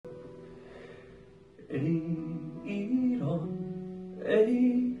ای ایران،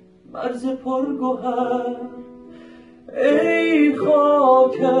 ای مرز پرگوهر، ای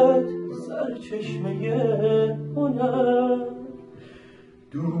خاکت سرچشمه هنر،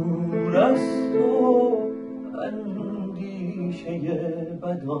 دور از تو اندیشه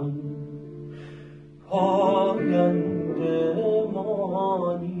بدان، پاینده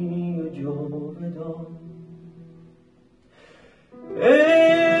مانی و جاودان. ای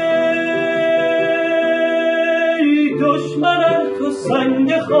دشمن تو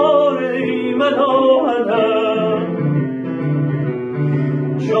سنگ خاره، ای من آهنم،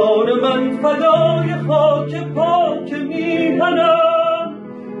 جان من فدای خاک پاک میهنم،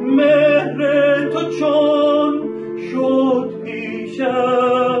 مهر تو چون شد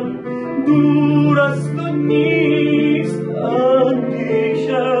پیشم، دور از تو نیست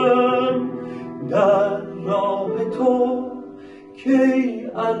اندیشم، در راه تو کی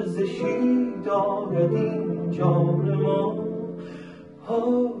ارزشی دارد این جان ما،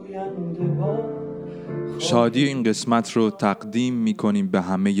 پاینده با. شادی این قسمت رو تقدیم می‌کنیم به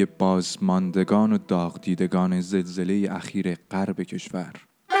همه بازماندگان و داغ دیدگان زلزله اخیر غرب کشور.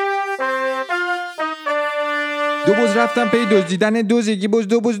 دو بز رفتن پی دزدیدن دوز، یکی بز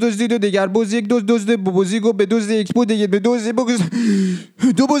دو بز دزدید و دیگر بز یک دوز دزد بوزی گفت به دوز یک بود دیگه به دوز بگز.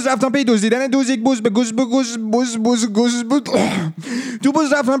 دو بز رفتن پی دزدیدن دوز، یک بز به گز بگز بز بود. دو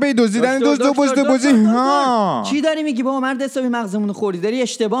بز رفتن پی دزدیدن دوز، دو بز دو بزی. چی داری میگی بابا؟ مرد حسابی مغزمون خوردی، داری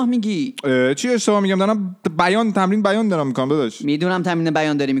اشتباه میگی. چی اشتباه میگم؟ دارم تمرین بیان دارم میکنم داداش. میدونم تمرین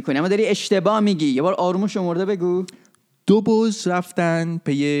بیان داری میکنی اما داری اشتباه میگی. یه بار آرومو شمرده بگو. دو بز رفتن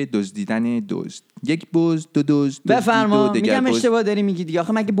پی دزدیدن دزد، یک بز دو دزد بفرما. میگم اشتباه داری میگی دیگه.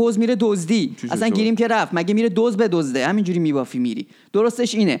 آخه مگه بز میره دزدی؟ اصلا گیریم که رفت. مگه میره دزد به دزده؟ همینجوری میبافی میری.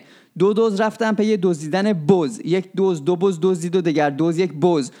 درستش اینه دو دوز رفتن پی دزدیدن بز، یک دوز دو بز دزدید و دیگر دوز یک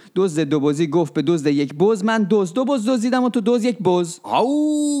بز، دزد دو بزی گفت به دزد یک بز من دوز دو بز دزدیدم و تو دوز یک بز.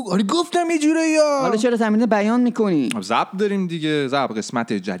 آره گفتم یه جورایی. حالا چرا تمرین بیان میکنی؟ ضبط داریم دیگه، ضبط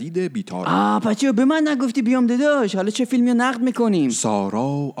قسمت جدید بیتار. بچه‌ها به من نگفتی بیام داداش. حالا چه فیلمی رو نقد میکنیم؟ سارا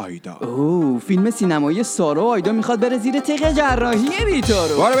و آیدا. فیلم سینمایی سارا و آیدا میخواد بره زیر تیغ جراحی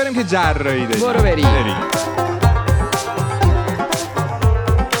بیتارو. برو بریم که جراحی داریم. برو بریم.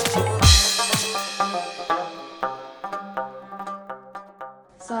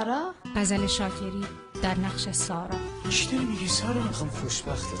 سارا؟ غزل شاکری در نقش سارا. چی داری میگی سارا؟ میخوام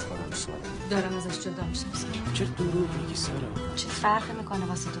خوشبختت کنم سارا. دارم ازش جدا میشم سارا. چرا دروغ میگی سارا؟ چه فرقی میکنه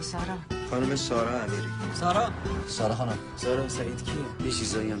واسه تو سارا؟ خانم سارا امیری. سارا خانم. سارا سعید کیه؟ یه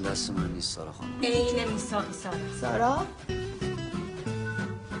چیزایی هم دست من نیست سارا خانم. عین میثاق سارا؟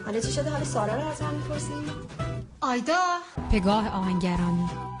 حالا چی شده حال سارا رو از من میپرسی؟ آیدا. پگاه آهنگرانی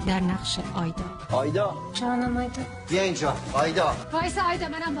در نقش آیدا. جانم آیدا. بیا اینجا آیدا. وایس آیدا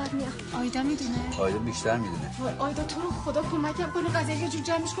منم باید میام. آیدا میدونه؟ آیدا بیشتر میدونه. آیدا تو رو خدا کمکم کنه قضیه یه جور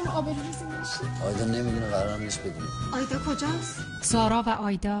جمعش کنه آبروریزی نشه. آیدا نمیدونه، قرارم نیست بدونه. آیدا کجاست؟ سارا و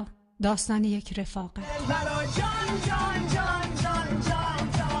آیدا داستان یک رفاقت.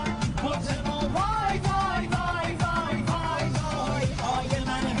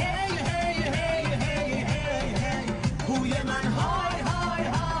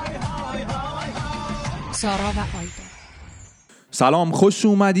 سارا و آیدا. سلام، خوش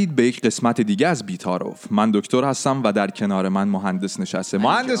اومدید به یک قسمت دیگه از بی‌تعارف. من دکتر هستم و در کنار من مهندس نشسته.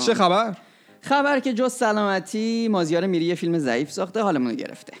 مهندس چه خبر؟ خبر که جز سلامتی مازیار میری یه فیلم ضعیف ساخته حالمون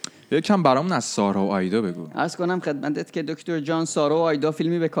گرفته. یکم برامون از سارا و آیدا بگو. عرض کنم خدمتت که دکتر جان سارا و آیدا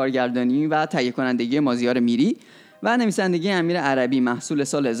فیلمی به کارگردانی و تهیه کنندگی مازیار میری و نویسندگی امیر عربی محصول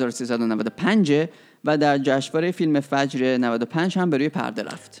سال 1395 و در جشنواره فیلم فجر 95 هم به روی پرده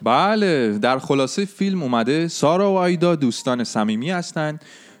رفت. بله، در خلاصه فیلم اومده سارا و آیدا دوستان صمیمی هستند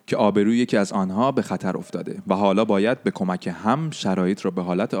که آبروی یکی از آنها به خطر افتاده و حالا باید به کمک هم شرایط را به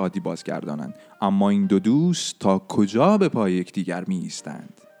حالت عادی بازگردانند. اما این دو دوست تا کجا به پای یکدیگر می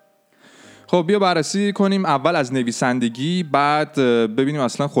ایستند؟ خب بیا بررسی کنیم اول از نویسندگی، بعد ببینیم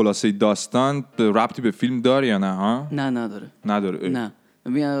اصلا خلاصه داستان ربطی به فیلم داره یا نه. ها؟ نه نداره. نه.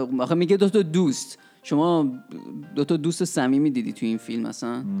 آخه میگه دو تا دوست. شما دو تا دوست صمیمی دیدی تو این فیلم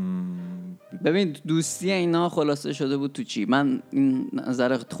اصلا؟ ببین دوستی اینا خلاصه شده بود تو چی؟ من این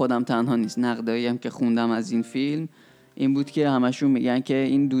نظر خودم تنها نیست، نقدایی هم که خوندم از این فیلم این بود که همشون میگن که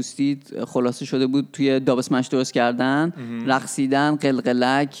این دوستی خلاصه شده بود توی داب اسمش درست کردن، رقصیدن،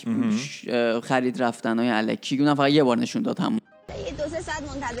 قلقلک، خرید رفتنای الکی. اونم فقط یه بار نشون داد همون. یه 2-3 ساعت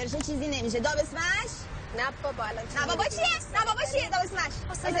منتظرشه چیزی نمیشه. داب اسمش؟ نه بابا الان نه بابا چیه؟ داب اسمش.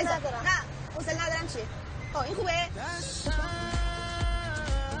 حوصله ندارم. نه حوصله ندارم چیه؟ این خوبه؟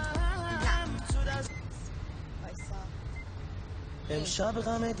 امشب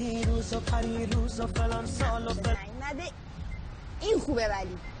غم دیروز و پریروز و فلان سال و فلان نیومده. این خوبه ولی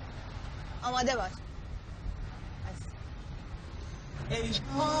آماده باش.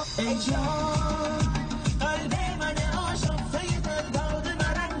 ای جان قلب من آشفته دل داده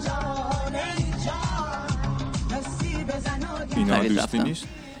مرنجان ای جان دستی بزن و اینا دوستی نیست؟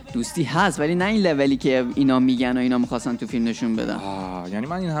 دوستی هست ولی نه این لولی که اینا میگن و اینا میخواستن تو فیلم نشون بدن. یعنی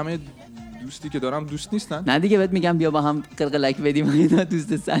من این همه دوستی که دارم دوست نیستن؟ نه دیگه بهت میگم بیا با هم قلقلک بدیم و اینا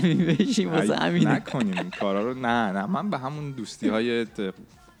دوست صمیمی بشیم واسه همین. نکنیم این کارا رو. نه من به همون دوستی های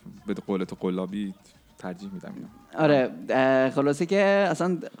به قول تو قلابی ترجیح میدم اینا. آره خلاصه که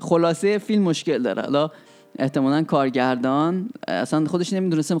اصلا خلاصه فیلم مشکل داره. حالا احتمالاً کارگردان اصلا خودش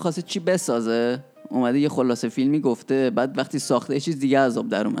نمیدونسته میخواسته چی بسازه، اومده یه خلاصه فیلمی گفته، بعد وقتی ساخته یه چیز دیگه از آب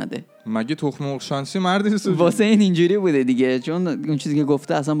در اومده. مگه تخم مرغ شانسی مردی است؟ واسه اینجوری بوده دیگه، چون اون چیزی که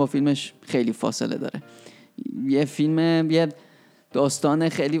گفته اصلا با فیلمش خیلی فاصله داره. یه فیلم، یه داستان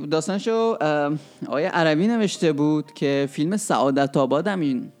خیلی داستانشو آیه عربی نوشته بود که فیلم سعادت آباد هم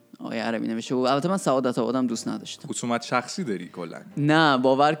این آیه عربی نوشته بود. البته من سعادت آبادم دوست نداشتم. خصومت شخصی داری کلا؟ نه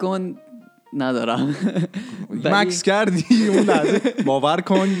باور کن ندارم. مکس کردی اون لحظه باور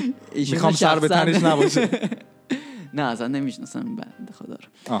کن میخوام سر به تنش نباشه. نه اصلا نمیشناسم این بنده خدا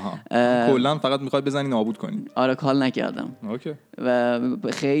رو. کلا فقط میخوای بزنی نابود کنی. آره کال نکردم. اوکی. و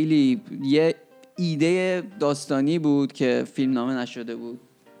خیلی یه ایده داستانی بود که فیلم نامه نشده بود.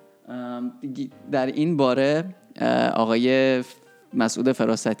 در این باره آقای مسعود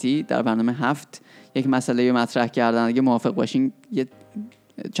فراستی در برنامه 7 یک مسئله مطرح کردن. اگه موافق باشین یه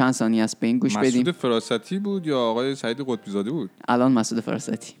چند ثانیه است به این گوش بدیم. مسعود فراستی بود یا آقای سعید قطبی زاده بود؟ الان مسعود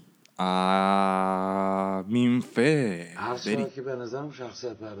فراستی. میمفه هر که به نظرم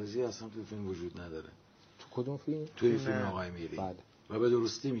شخصیت پردازی اصلا تو فیلم وجود نداره. تو کدوم فیلم؟ توی فیلم آقای میری. و به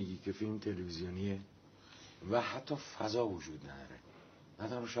درستی میگی که فیلم تلویزیونیه و حتی فضا وجود نداره. نه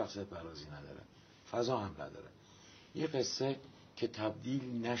تنها شخصیت پردازی نداره، فضا هم نداره. یه قصه که تبدیل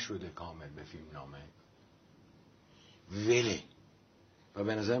نشده کامل به فیلم نامه وله. و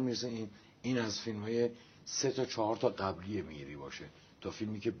به نظر میرسه این از فیلم های 3 تا 4 تا قبلی میری باشه تا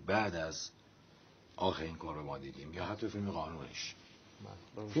فیلمی که بعد از آخرین کار رو ما دیدیم یا حتی فیلم قانونش.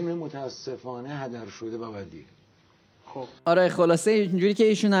 فیلم متاسفانه هدر شده و بدیه. خب آره خلاصه اینجوری که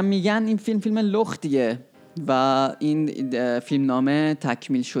ایشون هم میگن این فیلم لختیه و این فیلم نامه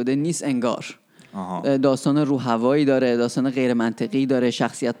تکمیل شده نیست انگار. داستان رو هوایی داره، داستان غیر منطقی داره،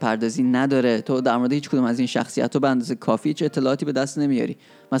 شخصیت پردازی نداره. تو در مورد هیچ کدوم از این شخصیت‌ها به اندازه کافی هیچ اطلاعاتی به دست نمیاری.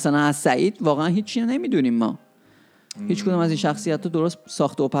 مثلا از سعید واقعا هیچی نمیدونیم ما. هیچ کدوم از این شخصیت‌ها درست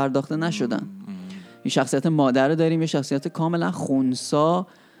ساخته و پرداخته نشدن. این شخصیت مادر رو داریم، یه شخصیت کاملا خنثی،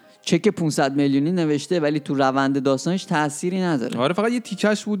 چک 500 میلیونی نوشته ولی تو روند داستانش تأثیری نداره. آره فقط یه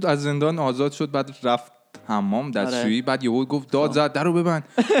تیکش بود از زندان آزاد شد، بعد رفت حمام دستشویی، بعد یهو گفت داد زد درو ببند.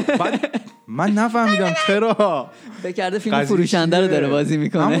 بعد من نفهمیدم چرا. فکر کرده فیلم فروشنده رو داره بازی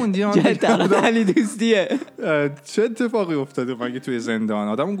میکنه. همون دیگه علی دوستیه. چه اتفاقی افتاده مگه توی زندان؟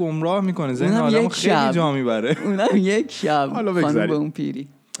 آدمو گمراه میکنه، ذهن آدمو خیلی جا میبره. اونم یک شب خانم به اون پیری.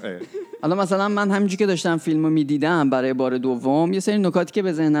 حالا مثلا من همینجوری که داشتم فیلمو میدیدم برای بار دوم، یه سری نکاتی که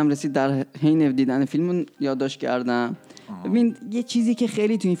به ذهنم رسید در حین دیدن فیلمو یادداشت کردم. ببین یه چیزی که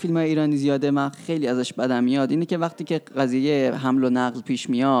خیلی تو این فیلم‌های ایرانی زیاده، من خیلی ازش بدم میاد، اینه که وقتی که قضیه حمل و نقل پیش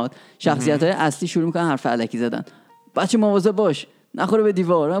میاد، شخصیت‌های اصلی شروع میکنن حرف الکی زدن. بچه مواظب باش نخوره به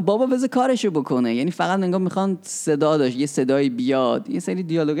دیوار، بابا بذار کارشو بکنه. یعنی فقط انگار میخوان صدا داشت یه صدایی بیاد، یه سری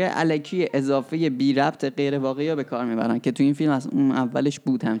دیالوگای الکی اضافه بی ربط غیر واقعی به کار میبرن که تو این فیلم از اون اولش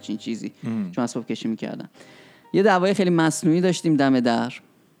بود همچین چیزی، چون اسباب کشی میکردن. یه دعوای خیلی مصنوعی داشتیم دم در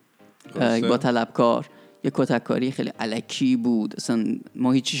با طلبکار، یه کتککاری خیلی الکی بود، اصلا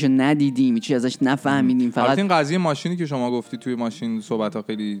ما هیچیشو ندیدیم، هیچی ازش نفهمیدیم. فقط این قضیه ماشینی که شما گفتی توی ماشین صحبت‌ها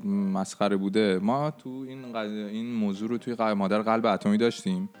خیلی مسخره بوده. ما تو این موضوع رو توی مادر قلب اتمی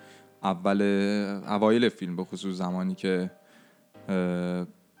داشتیم اوایل فیلم، به خصوص زمانی که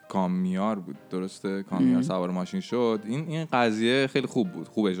کامیار بود، درسته کامیار سوار ماشین شد. این قضیه خیلی خوب بود،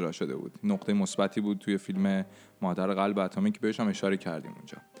 خوب اجرا شده بود، نقطه مثبتی بود توی فیلم مادر قلب اتمی که بهش هم اشاره کردیم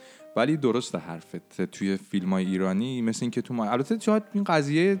اونجا. ولی درسته حرفت، توی فیلم‌های ایرانی مثل این که البته شاید این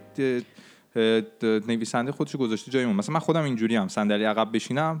قضیه نویسنده خودشو گذاشته جای من. مثلا من خودم اینجوری هم صندلی عقب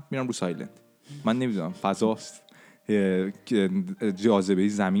بشینم میرم رو سایلنت. من نمیدونم فضاست، جاذبه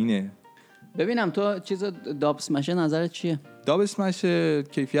زمینه. ببینم تو چیز داب اسمشه نظرت چیه؟ داب اسمشه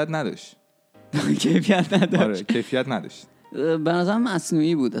کیفیت نداشت. کیفیت نداشت. آره کیفیت نداشت. به نظرم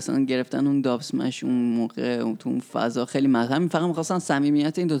مصنوعی بود اصلا، گرفتن اون داب اسمش اون موقع تو اون فضا خیلی همین فقط می‌خواستن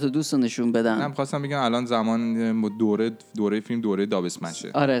صمیمیت این دوتا دوست رو نشون بدن. من می‌خواستم بگم الان زمان دوره فیلم دوره داب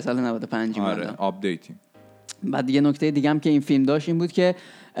اسمشه. آره سال 95 آره آپدیتی. بعد یه نکته دیگه هم که این فیلم داشت این بود که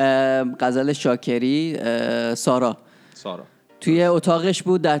غزل شاکری سارا توی اتاقش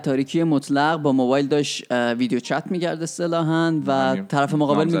بود در تاریکی مطلق با موبایل داشت ویدیو چت می‌کرد اصطلاحاً و طرف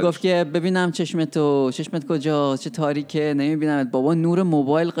مقابل میگفت که ببینم چشمت کجا، چه تاریکه، نمیبینمت. بابا نور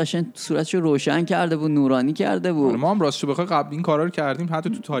موبایل قشنگ صورتشو روشن کرده بود، نورانی کرده بود. ما هم راستش بخوای قبل این کارا رو کردیم، حتی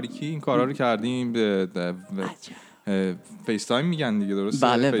تو تاریکی این کارا رو کردیم. فیس تایم میگن دیگه، درسته؟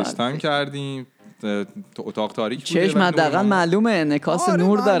 بله فیس تایم کردیم، اتاق تاریک بوده، چشم حداقل معلومه، انعکاس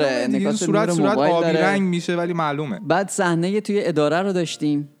نور داره، انعکاس نور موبایل آبی داره، رنگ میشه ولی معلومه. بعد صحنه توی اداره رو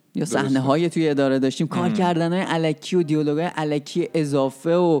داشتیم یا صحنه های توی اداره داشتیم، کار کردنهای الکی و دیالوگای الکی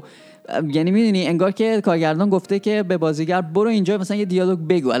اضافه و یعنی میدونی انگار که کارگردان گفته که به بازیگر برو اینجا مثلا یه دیالوگ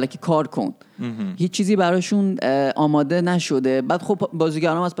بگو، الکی کار کن. هیچ چیزی براشون آماده نشده. بعد خب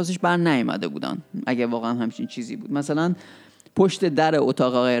بازیگران از پسش بر نیامده بودن اگه واقعا همچین چیزی بود. مثلا پشت در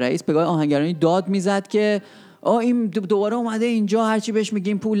اتاق آقای رئیس پگاه آهنگرانی داد میزد که این دوباره اومده اینجا، هرچی بهش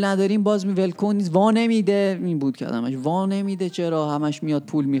میگیم پول نداریم باز ول کن، وا نمیده. این بود که همش وا نمیده، چرا همش میاد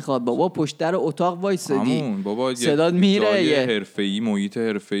پول میخواد. بابا پشت در اتاق وایسادی، صدات میره. یه حرفه‌ای، محیط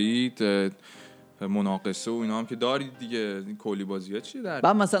حرفه‌ای، مناقصه و اینا هم که دارید دیگه. کلی بازی‌ها چیه در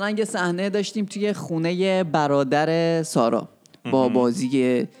بعد مثلا یه صحنه داشتیم توی خونه برادر سارا با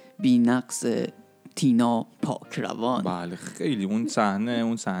بازی بی‌نقص تینا پاکروان. بله خیلی اون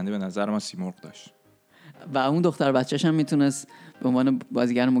صحنه به نظر من سیمرغ داشت و اون دختر بچه‌ش هم میتونست به عنوان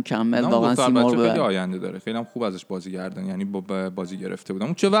بازیگر مکمل واقعا سیمرغ بچه خیلی آینده داره، خیلی هم خوب ازش بازی کردن، یعنی بازی گرفته بودم.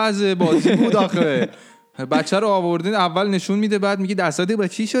 اون چه وضع بازی بود آخه. بچه رو آوردین اول نشون میده، بعد میگه دستاده با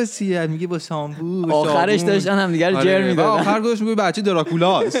چی شستیه، میگه با شامپو، آخرش داشتن هم دیگه رو جر میدادن. آخر گوش میگه بچه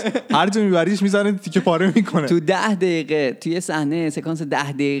دراکولاست، هر جا میبریش میزنه تیکه پاره میکنه. تو 10 دقیقه توی صحنه سکانس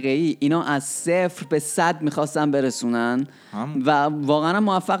 10 دقیقه‌ای اینا از 0 به 100 میخواستن برسونن و واقعا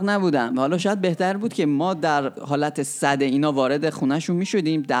موفق نبودن. حالا شاید بهتر بود که ما در حالت 100 اینا وارد خونهشون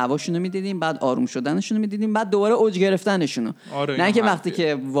میشدیم، دعواشون رو میدیدیم، بعد آروم شدنشون رو میدیدیم، بعد دوباره اوج گرفتنشون. نه که وقتی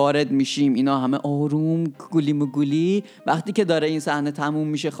که وارد میشیم اینا همه آروم گولی، وقتی که داره این صحنه تموم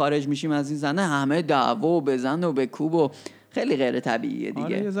میشه خارج میشیم از این صحنه همه دعوا و بزن و بکوب و خیلی غیر طبیعیه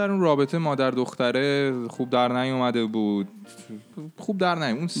دیگه. یه ذره اون رابطه مادر دختره خوب در نیومده بود،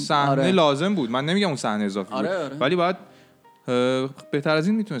 اون صحنه لازم بود. من نمیگم اون صحنه اضافی بود، ولی باید بهتر از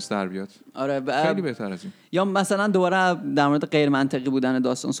این میتونست در بیاد. خیلی بهتر از این. یا مثلا دوباره در مورد غیر منطقی بودن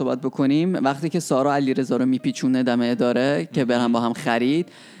داستان صحبت بکنیم. وقتی که سارا علیرضا رو میپیچونه دم اداره که برن با هم خرید،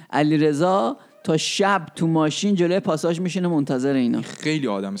 علیرضا تا شب تو ماشین جلوی پاساژ میشینه منتظر اینا. خیلی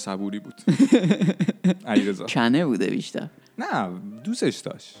آدم صبوری بود. علیرضا کنه بوده بیشتر. نه دوستش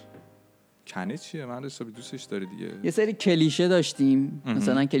داشت. کنه چیه؟ من حسابی دوستش داره دیگه. یه سری کلیشه داشتیم،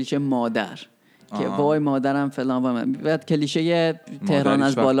 مثلا کلیشه مادر که وای مادرم فلان و بعد کلیشه تهران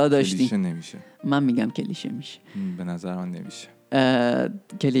از بالا داشتیم. کلیشه نمیشه. من میگم کلیشه میشه. به نظر من نمیشه.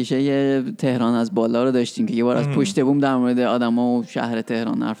 کلیشه تهران از بالا رو داشتیم که یه بار از پشت بوم در مورد آدما و شهر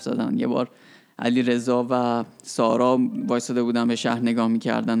تهران حرف زدن. یه بار علیرضا و سارا وایساده بودن به شهر نگاه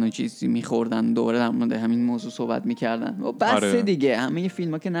میکردن و چیزی میخوردن، دوباره در مورد همین موضوع صحبت میکردن. بس دیگه همه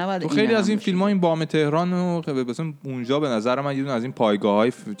فیلم‌ها که نباید. خیلی از این فیلم‌ها این بام تهران و مثلا اونجا به نظر من یه دونه از این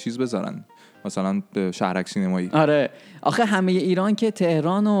پایگاه‌های چیز بذارن، مثلا شهرک سینمایی. آخه همه ایران که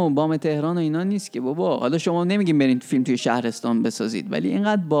تهران و بام تهران و اینا نیست که بابا. حالا شما نمیگیم برین فیلم توی شهرستان بسازید، ولی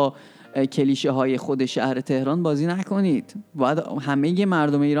اینقدر با کلیشه های خود شهر تهران بازی نکنید. باید همه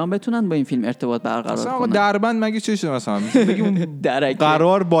مردم ایران بتونن با این فیلم ارتباط برقرار کنن. دربند مگه چشه؟ مثلا بگیم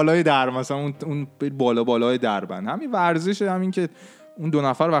قرار بالای در، مثلا اون بالای دربند، همین ورزش، همین که اون دو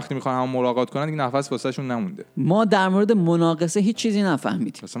نفر وقتی میخوان هم ملاقات کنن دیگه نفس واسهشون نمونده. ما در مورد مناقصه هیچ چیزی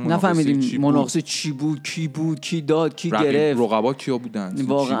نفهمیدیم مناقصه چی بود، کی داد، کی گرفت، رقبا کیا بودن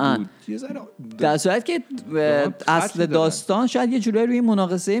واقعا. در صورت که اصل داستان شاید یه جورایی روی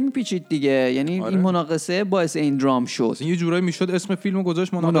مناقصه میپیچید دیگه، یعنی این مناقصه باعث این درام شد. یه جورایی میشد اسم فیلمو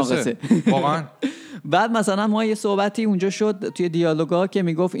گذاشت مناقصه. واقعا. بعد مثلا ما یه صحبتی اونجا شد توی دیالوگا که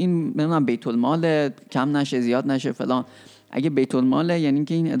میگفت این نمیدونم بیت المال کم نشه زیاد نشه فلان. اگه بیت المال یعنی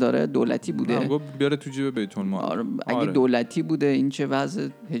که این اداره دولتی بوده، بیاره تو جیب بیت المال. اگه دولتی بوده این چه وضع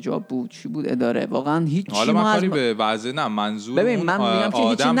حجاب بود، چی بود اداره؟ واقعا هیچ چی. حالا من کاری به وضع نه، منظور ببین من میگم که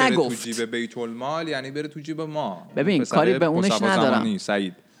هیچی نگفت. تو جیب بیت المال یعنی بره تو جیب ما. ببین کاری به اونش ندارم.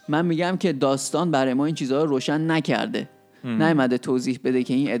 من میگم که داستان برای ما این چیزها رو روشن نکرده. نیومده توضیح بده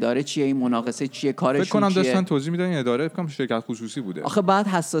که این اداره چیه، این مناقصه چیه، کارشون چیه. فکر کنم داشتن توضیح میدن این اداره فکر کنم شرکت خصوصی بوده. آخه بعد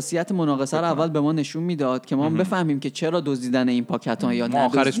حساسیت مناقصه رو اول به ما نشون میداد که ما بفهمیم که چرا دزدیدن این پاکت‌ها یا ما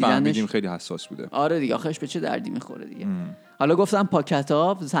آخرش فهمیدیم خیلی حساس بوده. آره دیگه آخرش به چه دردی میخوره دیگه. حالا گفتم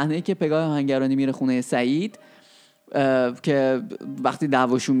پاکت‌ها، صحنه‌ای که پگاه آهنگرانی میره خونه سعید، که وقتی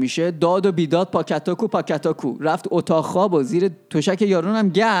دعواشون میشه داد و بیداد پاکتاکو رفت اتاق خواب و زیر تشک یارون هم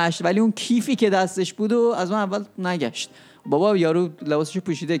گشت، ولی اون کیفی که دستش بود و از اون اول نگشت. بابا یارو لباسشو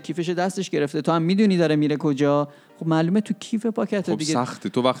پوشیده، کیفش دستش گرفته، تو هم میدونی داره میره کجا. خب معلومه تو کیف پاکت خب دیگه سخته.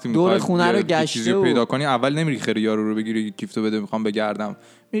 تو وقتی دور میخوای خونه رو گشته چیزی رو پیدا کنی اول نمیری خیر یارو رو بگیری کیفتو بده میخوام بگردم،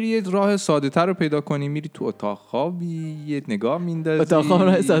 میری یه راه ساده تر رو پیدا کنی، میری تو اتاق خوابی یه نگاه میندازی، اتاق خواب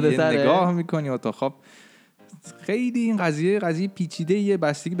راه ساده تره، یه نگاه میکنی اتاق خواب. خیلی این قضیه پیچیده یه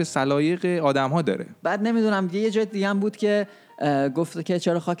بستگی به سلایق آدم‌ها داره. بعد نمیدونم یه جای دیگه هم بود که گفت که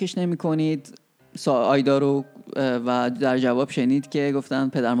چرا خاکش نمی‌کنید آیدا رو، و در جواب شنید که گفتن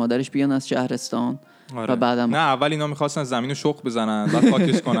پدر مادرش بیان از شهرستان. آره. و بعدم نه اول اینا می‌خواستن زمینو شخ بزنن بعد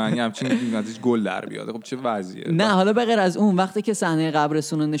خاکش کنن یه همچین ازش گل در بیاد. خب چه وضعیه؟ نه حالا به غیر از اون وقتی که صحنه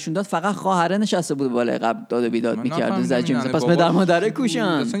قبرستون رو نشون داد فقط خواهره نشسته بود بالای قبر داد و بیداد می‌کرد و زجه می‌زد. پس پدر مادر کوشن.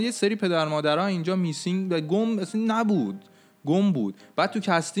 اصلا یه سری پدر مادرها اینجا میسینگ و گم اصلا نبود، گم بود. بعد تو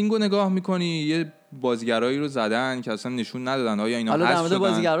کاستینگ رو نگاه می‌کنی یه بازیگرایی رو زدن که اصلا نشون ندادن آیا اینا هست شدن. حالا در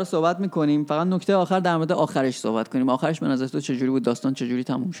مورد بازیگرا صحبت می‌کنیم، فقط نکته آخر در مورد آخرش صحبت کنیم. آخرش به نظر تو چجوری بود؟ داستان چجوری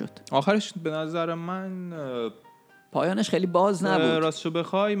تموم شد؟ آخرش به نظر من پایانش خیلی باز نبود. راستشو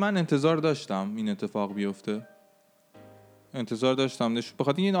بخوای من انتظار داشتم این اتفاق بیفته، انتظار داشتم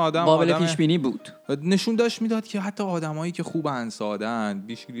بخاطر این آدم قابل پیش بینی بود. نشون داشت میداد که حتی آدمایی که خوبن، ساده‌اند،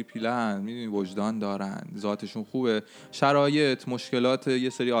 بیشکلی پیلن، میدونی وجدان دارن، ذاتشون خوبه، شرایط مشکلات یه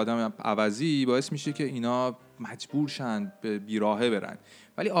سری آدم عوضی باعث میشه که اینا مجبور شن به بیراهه برن.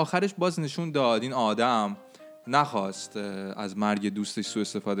 ولی آخرش باز نشون داد این آدم نخواست از مرگ دوستش سوء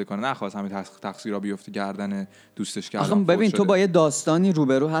استفاده کنه، نخواست همین تقصیرها بیفته گردن دوستش که آخه ببین تو با یه داستانی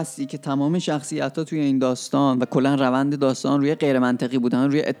روبرو هستی که تمام شخصیت‌ها توی این داستان و کلا روند داستان روی غیر منطقی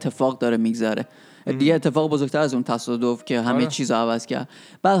بودن، روی اتفاق داره میگذره. دیگه اتفاق بزرگتر از اون تصادف که همه چیزو عوض کرد.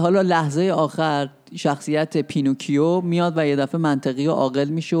 بعد حالا لحظه آخر شخصیت پینوکیو میاد و یه دفعه منطقی و عاقل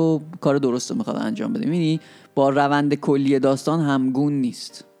میشه و کار درست میخواد انجام بده. می‌بینی با روند کلی داستان همگون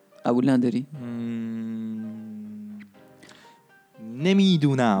نیست. قبول نداری؟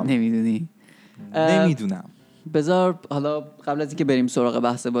 نمیدونم. بذار حالا قبل از اینکه بریم سراغ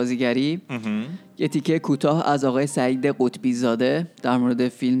بحث بازیگری یه تیکه کوتاه از آقای سعید قطبی زاده در مورد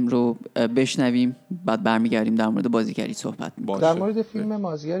فیلم رو بشنویم، بعد برمیگردیم در مورد بازیگری صحبت می‌کنیم. در مورد فیلم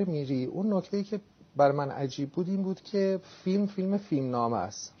مازیار میری اون نکته‌ای که برای من عجیب بود این بود که فیلمنامه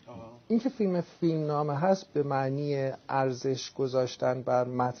است. این که فیلمنامه هست به معنی ارزش گذاشتن بر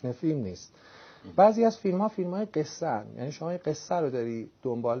متن فیلم نیست. بعضی از فیلم‌های قصه هن. یعنی شما یه قصه رو داری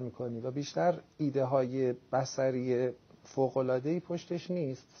دنبال میکنی و بیشتر ایده های بصری فوق‌العاده‌ای پشتش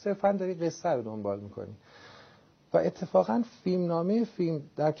نیست، صرفاً داری قصه رو دنبال میکنی. و اتفاقاً فیلم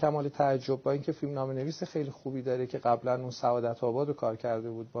در کمال تعجب، با اینکه فیلمنامه نویس خیلی خوبی داره که قبلا اون سعادت آباد رو کار کرده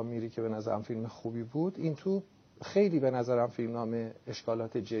بود با میری که به نظرم فیلم خوبی بود، این تو خیلی به نظرم فیلمنامه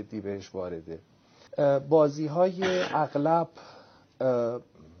اشکالات جدی بهش وارده. بازی‌های اغلب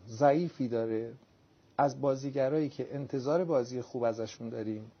ضعیفی داره از بازیگرایی که انتظار بازی خوب ازشون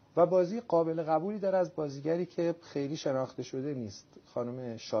داریم و بازی قابل قبولی داره از بازیگری که خیلی شناخته شده نیست،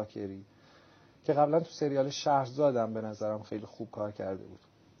 خانم شاکری که قبلا تو سریال شهرزادم به نظرم خیلی خوب کار کرده بود.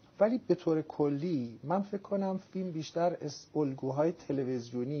 ولی به طور کلی من فکر کنم فیلم بیشتر الگوهای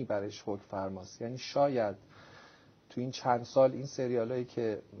تلویزیونی برش حکم فرماست. یعنی شاید تو این چند سال این سریالایی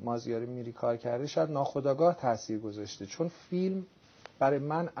که مازیار میری کار کرده شاید ناخودآگاه تاثیر گذاشته، چون فیلم برای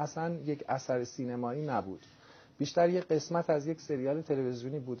من اصلا یک اثر سینمایی نبود، بیشتر یک قسمت از یک سریال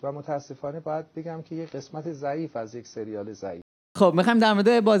تلویزیونی بود و متاسفانه باید بگم که یک قسمت ضعیف از یک سریال ضعیف. خب میخوایم در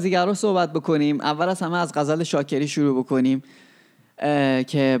مورد بازیگرا صحبت بکنیم. اول از همه از غزل شاکری شروع بکنیم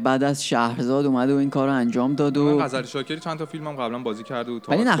که بعد از شهرزاد اومده و این کار رو انجام داد. و غزل شاکری چند تا فیلم هم قبلا بازی کرده بود،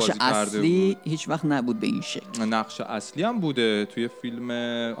 ولی نقش اصلی هیچ وقت نبود به این شکل. نقش اصلی هم بوده توی فیلم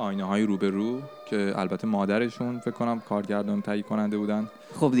آینه های روبرو که البته مادرشون فکر کنم کارگردان تهیه کننده بودن.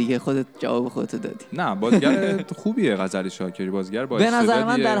 خب دیگه خودت جواب خودت دادی. نه بازیگر خوبیه غزل شاکری، بازیگر با به نظر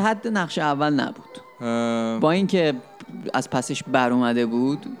من در حد نقش اول نبود، با اینکه از پسش بر اومده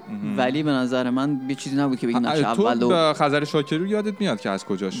بود، ولی به نظر من یه چیزی نبود که بگی نقش اول. تو غزل شاکری رو یادت میاد که از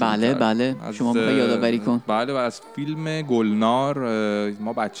کجا شروع کرد؟ بله شما میخوای یادآوری کن. بله، و از فیلم گلنار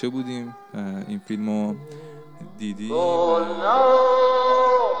ما بچه بودیم این فیلمو دیدی. گلنار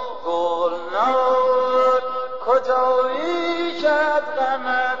کجایی که از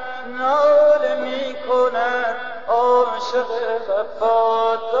غمت ناله میکند عاشق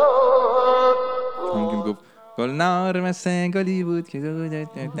وفادار. ممکن گفت گلنار مثل گلی بود که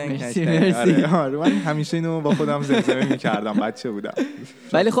مرسی. آره من همیشه اینو با خودم زمزمه می‌کردم بچه بودم.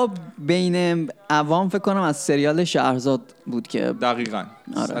 ولی خب بین عوام فکر کنم از سریال شهرزاد بود که دقیقاً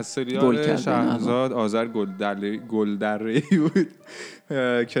آره. از سریال شهرزاد آذر گلدره‌ای بود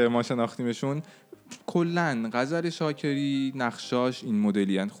که ما شناختیمشون. کلاً غزل شاکری نقشاش این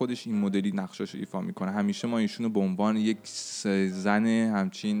مدلی ان، خودش این مدلی نقشاشو ایفا میکنه. همیشه ما ایشونو به عنوان یک زن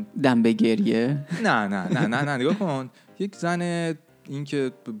همچین دم به گریه نه نگاه کن، یک زن این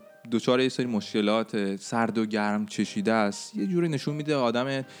که دوچار یه سری مشکلات سرد و گرم چشیده است، یه جوری نشون میده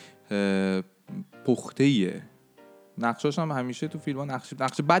آدم پخته‌ایه. نقشاش هم همیشه تو فیلم‌ها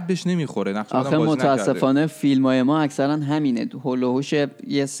نقش بد بهش نمیخوره. نقش آخه متاسفانه فیلم‌های ما اکثرا همینه، هول و هوش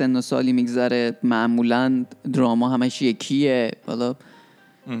یه سن و سالی میگذره، معمولا دراما همش یکیه. حالا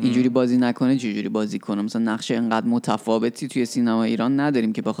اینجوری بازی نکنه چجوری بازی کنه؟ مثلا نقش اینقدر متفاوتی توی سینما ایران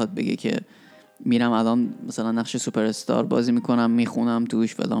نداریم که بخواد بگه که میرم الان مثلا نقش سوپر استار بازی میکنم، میخونم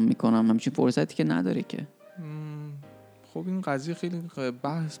توش فلان میکنم. همچین فرصتی که نداره که. خب این قضیه خیلی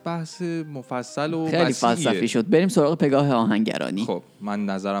بحث مفصل و خیلی فلسفی شد. بریم سراغ پگاه آهنگرانی. خب من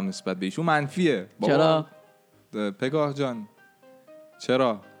نظرم نسبت به ایشون منفیه. چرا؟ پگاه جان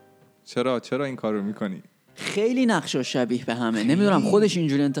چرا این کار رو میکنی؟ خیلی نقشا شبیه به همه. نمیدونم خودش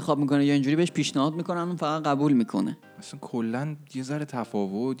اینجوری انتخاب میکنه یا اینجوری بهش پیشنهاد میکنن اون فقط قبول میکنه. اصلا کلا یه ذره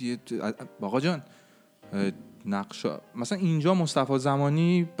تفاوت آقا جان نقشا مثلا اینجا مصطفی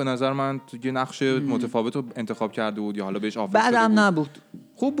زمانی به نظر من یه نقش متفاوت رو انتخاب کرده بود یا حالا بهش آفر شده بعدم نبود.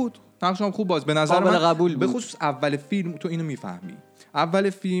 خوب بود نقشم خوب باز به نظر من قبول بود. به خصوص اول فیلم تو اینو میفهمی. اول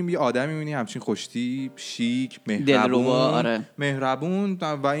فیلم یه آدمی می‌بینی همچین خوشتیپ شیک مهربون آره. مهربون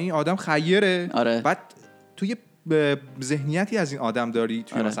و این آدم خیره. آره. بعد تو یه ذهنیتی از این آدم داری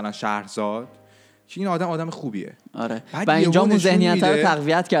توی مثلا شهرزاد که این آدم خوبیه. آره. و اینجا اون ذهنیت رو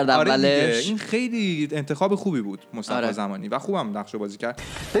تقویت کرد اولش. این خیلی انتخاب خوبی بود مصطفی زمانی و خوبم نقشو بازی کرد.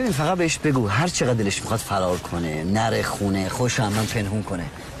 ببین فقط بهش بگو هر چقدر دلش میخواد فرار کنه، نره خونه، خوش هم پنهون کنه.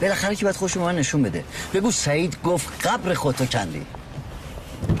 بالاخره که باید خوش ما نشون بده. بگو سعید گفت قبر خودتو کندی.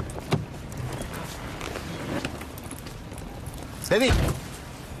 ببین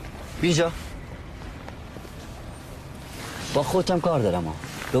بیجا با خودتم کار دارم ها.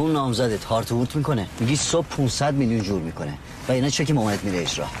 به اون نامزدت هارت وورت میکنه، میگی صبح 500 میلیون جور میکنه و اینا چه که مامانت میره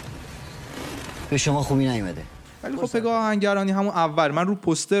اجرا. به شما خوبی نیومده. ولی خب پگاه آهنگرانی همون اول من رو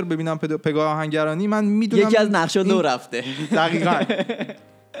پوستر ببینم پگاه آهنگرانی من میدونم یکی از نقشا لو رفته. دقیقاً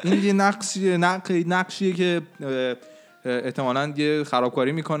این یه نقشیه که احتمالاً یه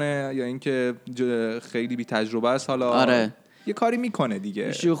خرابکاری میکنه یا اینکه خیلی بی تجربه است. حالا آره. یه کاری میکنه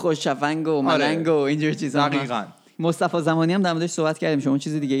دیگه، شوخ و شفنگ و ملنگ و اینجور چیزا. دقیقاً. مصطفی زمانی هم در موردش صحبت کردیم. شما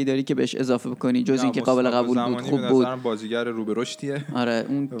چیز دیگه ای داری که بهش اضافه بکنی جز این که قابل قبول بود؟ خوب بود. به بازیگر رو به رشدیه. آره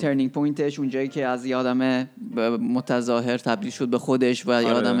اون ترنینگ پوینتش اونجایی که از یه آدم متظاهر تبدیل شد به خودش و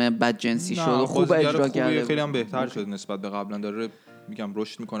یه آدم بدجنسی شد و خوب اجرا کرد. خیلی هم بهتر شد نسبت به قبلا، داره میگم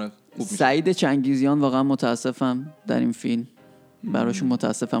رشد میکنه، خوب میشه. سعید چنگیزیان واقعا متاسفم در این فیلم، براشون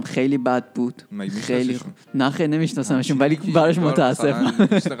متاسفم. خیلی بد بود. خیلی نه خیلی نمیشناسمشون ولی براش متاسفم.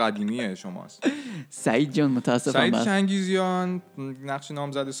 مثل قدیمیه شماست. سعید جان متاسفم. سعید چنگیزیان نقش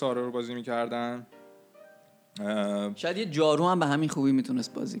نامزد سارا رو بازی میکردن. شاید یه جارو هم به همین خوبی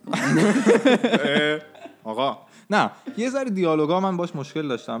میتونست بازی کنه. آقا نه یه ذره دیالوگا من باش مشکل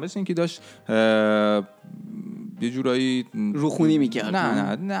داشتم، مثل اینکه داشت یه جورایی روخونی میکرد.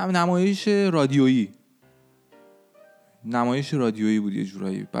 نه نمایش رادیویی بود یه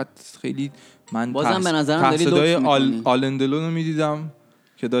جورایی. بعد خیلی من بازم به نظرم داری صدای آلندلون رو میدیدم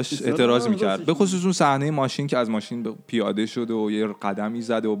که داشت اعتراض میکرد، به خصوص اون صحنه ماشین که از ماشین پیاده شد و یه قدمی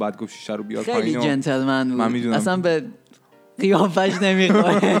زد و بعد گفت شیشه رو بیار پایین. خیلی جنتلمن بود. من میدونم اصلا به قیافش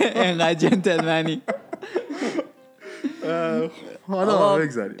نمیخوره اینقدر جنتلمنی. حالا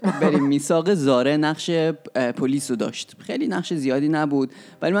بگذاریم بریم. میثاق زاره نقش پلیس رو داشت. خیلی نقش زیادی نبود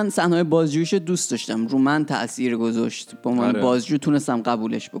ولی من صحنه‌های بازجوییش دوست داشتم، رو من تأثیر گذاشت. با من بازجو تونستم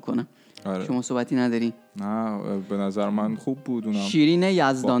قبولش بکنم. شما صحبتی نداری؟ نه به نظر من خوب بود. اونم شیرین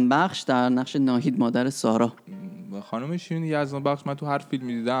یزدان بخش در نقش ناهید مادر سارا. خانم شیرین یزدان بخش من تو هر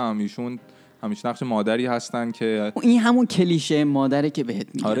فیلمی دیدم ایشون همیشه نقش مادری هستن که این همون کلیشه مادره که بهت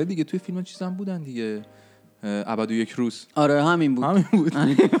میگم. آره دیگه توی فیلم چیزا هم بودن دیگه. ابد و یک روز. آره همین بود.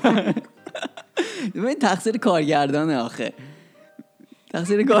 این تقصیر کارگردانه آخه.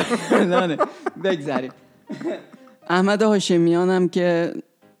 تقصیر کارگردانه. بگذاریم. احمد هاشمیان هم که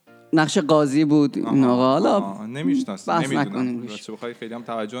نقش قاضی بود. این آقا حالا نمیدونم چه بخوای خیلی هم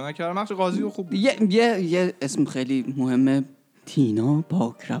توجه نکردم. نقش قاضی خوب بود. یه اسم خیلی مهمه، تینا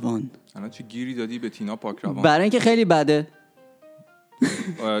پاکروان. الان چه گیری دادی به تینا پاکروان؟ برای اینکه خیلی بده.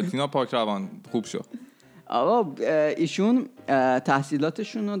 تینا پاکروان خوب شد. آقا ایشون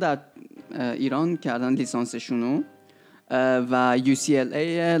تحصیلاتشون رو در ایران کردن، لیسانسشون رو، و UCLA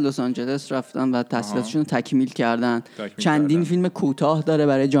لس آنجلس رفتن و تحصیلاتشون رو تکمیل کردن. چندین فیلم کوتاه داره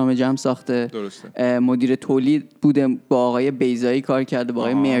برای جام جم ساخته. درسته. مدیر تولید بوده، با آقای بیضایی کار کرده، با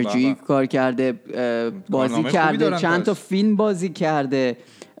آقای مرجویی کار کرده، بازی کرده، چند تا فیلم بازی کرده.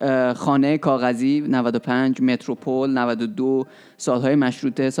 خانه کاغذی 95، متروپول 92، سالهای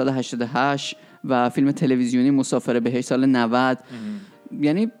مشروطه سال 88 و فیلم تلویزیونی مسافر بهشت سال 90.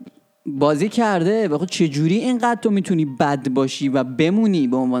 یعنی بازی کرده. بخود چجوری اینقدر تو میتونی بد باشی و بمونی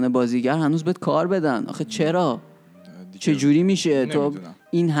به عنوان بازیگر، هنوز بهت کار بدن؟ آخه چرا؟ چجوری میشه؟ تو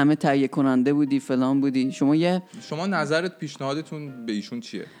این همه تهیه کننده بودی، فلان بودی. شما نظرت، پیشنهادتون به ایشون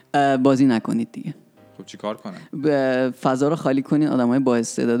چیه؟ بازی نکنید دیگه. خب چی کار کنن؟ فضا رو خالی کنین، آدمای با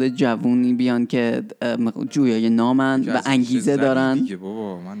استعداد جوونی بیان که جویای نامن و انگیزه دارن دیگه.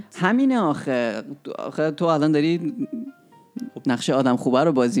 بابا همینه. آخه تو الان داری نقشه آدم خوبه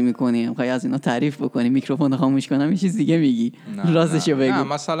رو بازی میکنی، میخوای از اینا تعریف بکنی، میکروفون خاموش کنم یه چیز دیگه میگی. رازشو بگو. نه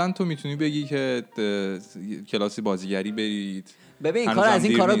مثلا تو میتونی بگی که کلاسی بازیگری برید. ببین کار از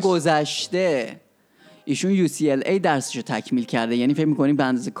این کارا گذشته. ایشون UCLA درسشو تکمیل کرده، یعنی فکر میکنی به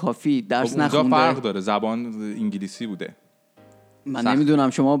اندازه کافی درس نخونده؟ اونجا فرق داره، زبان انگلیسی بوده. من نمیدونم،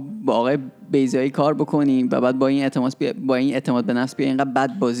 شما با آقای بیضایی کار بکنیم و بعد با این اعتماد به نفس بیا اینقدر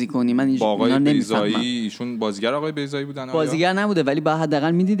بد بازی کنی. من با آقای بیضایی، ایشون بازیگر آقای بیضایی بودن؟ بازیگر نبوده ولی با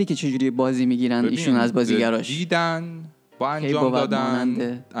حداقل میدیدی که چجوری بازی میگیرن ایشون از بازیگراش. دیدن با انجام دادن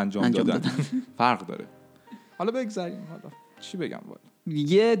فرق داره. حالا بگذاریم، حالا چی بگم والا.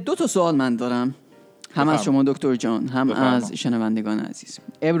 یه 2 تا سوال من دارم، هم از شما دکتر جان، هم از شنوندگان عزیز.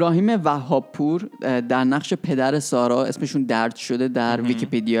 ابراهیم وهابپور در نقش پدر سارا، اسمشون درج شده در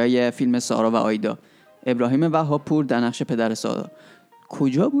ویکی‌پدیای فیلم سارا و آیدا. ابراهیم وهابپور در نقش پدر سارا.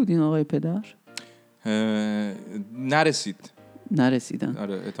 کجا بود این آقای پدر؟ نرسیدن.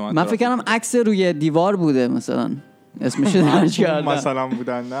 آره، من فکر کردم عکس روی دیوار بوده مثلا، اسمش درج کردن مثلا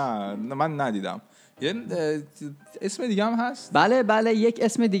بودن. نه من ندیدم. یه اسم دیگه هم هست؟ بله یک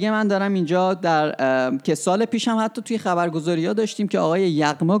اسم دیگه من دارم اینجا، که سال پیش هم حتی توی خبرگزاری‌ها داشتیم که آقای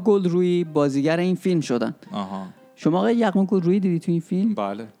یغما گلرویی بازیگر این فیلم شدن. شما آقای یغما گلرویی دیدی توی این فیلم؟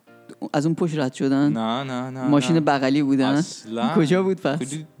 بله. از اون پشت رد شدن؟ نه ماشین بغلی بودن؟ اصلا. کجا بود پس؟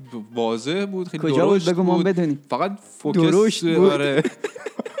 خیلی واضح بود، خیلی کجا بود؟ بگو ما بدونیم. فقط فوکس بود.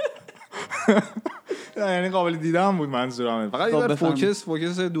 یعنی قابل دیدن بود منظورمه. فقط یه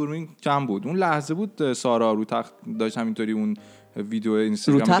فوکس دوربین کم بود. اون لحظه بود سارا رو تخت داشت همینطوری اون ویدیو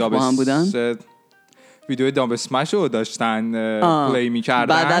اینستاگرام ویدیو داب اسمش رو داشتن پلی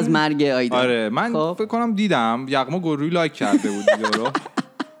می‌کردن بعد از مرگ آیدا. آره من فکر کنم دیدم یغما گلرویی لایک کرده بود ویدیو رو.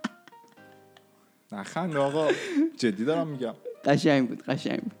 نخند آقا، جدی دارم میگم. قشنگ بود.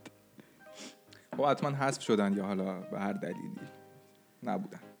 خب حتما حذف شدن یا حالا به هر دلیلی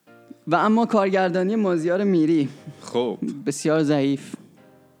نبودن. و اما کارگردانی مازیار میری خب بسیار ضعیف.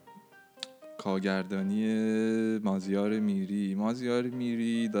 کارگردانی مازیار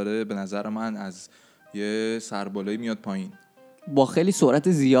میری داره به نظر من از یه سربالایی میاد پایین با خیلی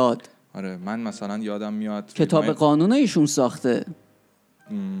سرعت زیاد. آره من مثلا یادم میاد کتاب قانون ایشون ساخته،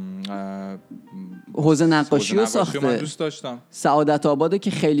 حوزه نقاشی رو ساخته. من دوست داشتم. سعادت آبادو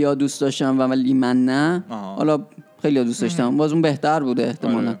که خیلی ها دوست داشتم ولی من نه. حالا خیلی ها دوست داشتم، باز اون بهتر بوده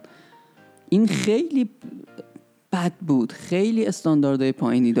احتمالاً. آره. این خیلی بد بود، خیلی استانداردهای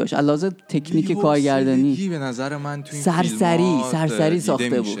پایینی داشت علاوه تکنیک کارگردانی. به نظر من تو این سرسری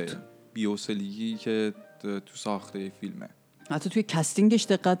ساخته بود. بی‌حوصلگی که تو ساخته فیلمه. حتی توی کاستینگش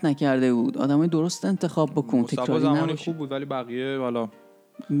دقت نکرده بود. آدمای درست انتخاب بکن، تکراری نباشه. خوب بود ولی بقیه والا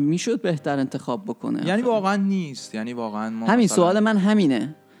میشد بهتر انتخاب بکنه. یعنی واقعا نیست. یعنی واقعا ما همین سوال من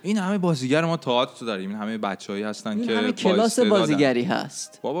همینه. این همه بازیگر ما تئاتر داریم، این همه بچه‌ای هستن این که همه کلاس بازیگری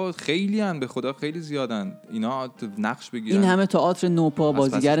هست. بابا خیلی ان، به خدا خیلی زیادن اینا نقش بگیرن. این همه تئاتر نوپا،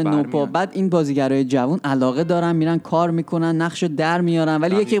 بازیگر نوپا، بعد این بازیگرای جوان علاقه دارن، میرن کار میکنن، نقشو در میارن.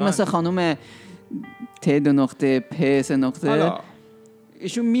 ولی یکی مثل خانم ت2.P3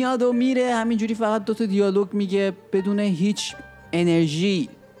 ایشون میاد و میره همینجوری فقط 2 تا دیالوگ میگه بدون هیچ انرژی.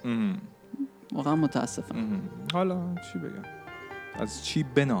 واقعا متاسفم. حالا چی بگم؟ از چی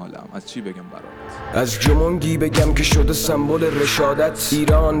بنالم؟ از چی بگم برات؟ از جمونگی بگم که شده سمبل رشادت،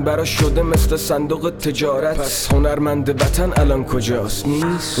 ایران برا شده مثل صندوق تجارت. پس هنرمند وطن الان کجاست؟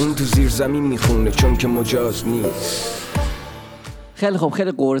 نیست. اون تو زیر زمین میخونه چون که مجاز نیست. خیلی خوب،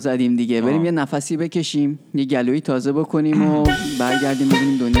 خیلی قور زدیم دیگه. بریم یه نفسی بکشیم، یه گلویی تازه بکنیم و برگردیم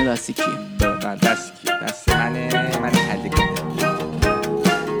ببینیم دنیا دست کیه. دست منه، من حل کنم.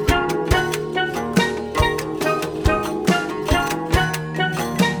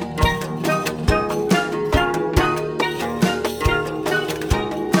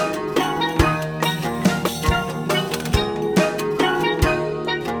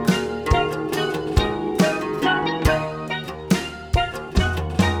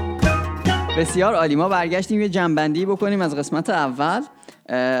 بسیار عالی. ما برگشتیم یه جنبندی بکنیم از قسمت اول.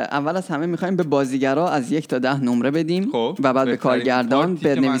 اول از همه میخوایم به بازیگرا از 1 تا 10 نمره بدیم و بعد به کارگردان،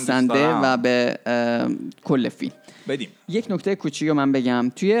 به نویسنده و به کل فیلم بدیم. یک نکته کوچیک من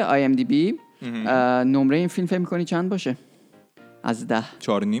بگم، توی IMDb نمره این فیلم فکر می‌کنی چند باشه؟ از 10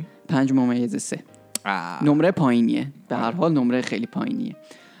 4.5 5.3. نمره پایینیه، به هر حال نمره خیلی پایینیه.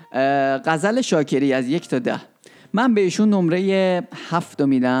 غزل شاکری از 1 تا 10 من بهشون نمره 7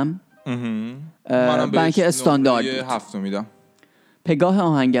 میدم. بنک استاندارد 7 میدم. پگاه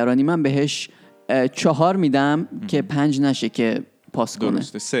آهنگرانی من بهش 4 میدم که 5 نشه که پاس کنه.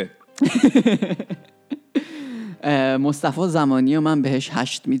 درسته 3. مصطفی زمانی من بهش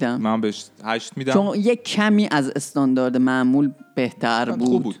 8 میدم. من بهش 8 میدم چون یک کمی از استاندارد معمول بهتر بود.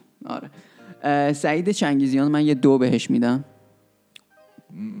 خوب بود. آره. سعید چنگیزیان من یه 2 بهش میدم.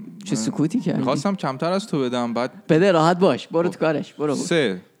 چه سکوتی کردی؟ میخواستم کمتر از تو بدم، بعد بده، راحت باش، برو تو کارش، برو.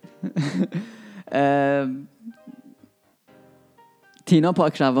 3. تینا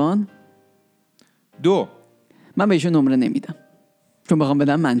پاکروان 2. من بهشون نمره نمیدم چون بخوام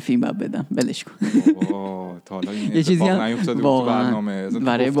بدم منفی باید بدم، ولش کن. تا حالا این یه چیزی هم نیفتاده بود تو برنامه،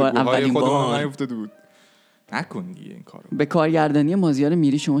 برای اولین بار نیفتاده بود. نکن دیگه این کارو. به کارگردانی مازیار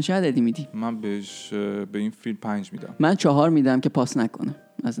میری شما چه عددی میدی؟ من بهش به این فیلم 5 میدم. من 4 میدم که پاس نکنه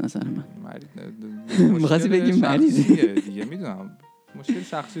از نظر من. می‌خواستی بگیم مریضیه دیگه، میدونم مشکل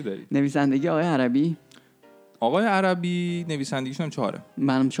شخصی داری. نویسندگی آقای عربی نویسندگیشون هم 4.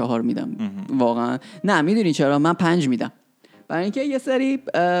 منم 4 میدم واقعا. نه میدونی چرا؟ من 5 میدم برای اینکه یه سری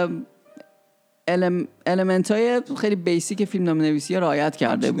المنت های خیلی بیسیک فیلمنامه نویسی رعایت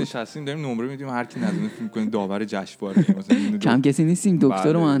کرده بود. نشستیم داریم نمره میدیم، هر کی ندونه فیلم کنه داور جشنواره مثلا کم کسی نیستیم،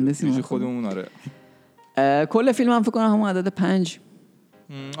 دکتر و مهندسیم خودمون. کل فیلم هم فکر کنم همون عدد 5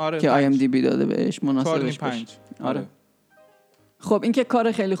 که IMDb داده بهش مناسبش باشه. آره. خب این که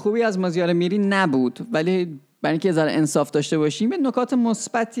کار خیلی خوبی از مازیار میری نبود، ولی برای اینکه ذره انصاف داشته باشیم یه نکات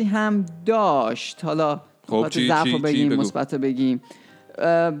مثبتی هم داشت. حالا نکات ضعفو بگیم، مثبتو بگیم.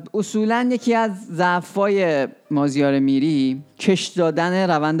 اصولا یکی از ضعف‌های مازیار میری کش دادن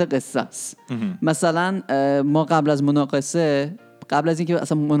روند قصه است. مثلا ما قبل از اینکه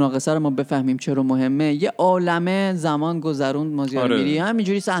اصلا مناقصه رو ما بفهمیم چرا مهمه، یه عالمه زمان گذروند مازیار میری،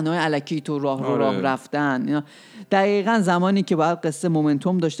 همینجوری صحنه‌های الکی تو راه رفتن اینا. دقیقاً زمانی که باید قصه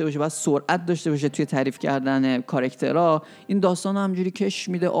مومنتوم داشته باشه، باید سرعت داشته باشه توی تعریف کردن کاراکترها، این داستان همینجوری کش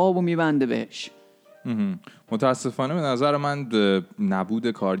میده، آبو میبنده بهش. متاسفانه به نظر من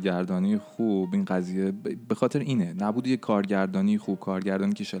نبود کارگردانی خوب این قضیه به خاطر اینه. نبود یک کارگردانی خوب،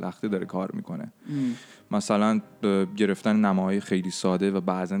 کارگردانی که شلخته داره کار میکنه. مثلا گرفتن نماهای خیلی ساده و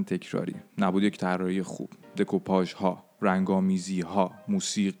بعضا تکراری، نبود یک طراحی خوب، دکوپاژ ها، رنگامیزی ها،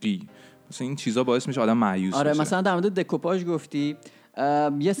 موسیقی، مثلا این چیزا باعث میشه آدم مایوس بشه. مثلا در مورد دکوپاژ گفتی،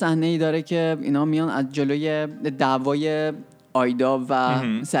 یه صحنه ای داره که اینا میان از جلوی دعوای آیدا و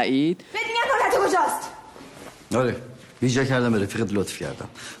سعید. کجاست؟ آره ویژه کردم به رفیقت لطف کردم،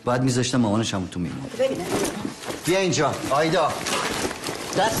 بعد میذاشتم مامانش هم تو میمونه. ببینه بیا اینجا آیدا،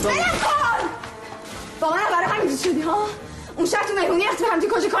 دست برم کن با من برای همین شدی ها؟ اون شرط تو مهمونی وقتی همتی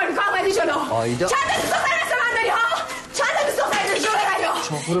کجا کار میکنم اومدی جلو. آیدا چند تا دوست دختر مثل من داری ها؟ چند تا دوست دختر داری جلو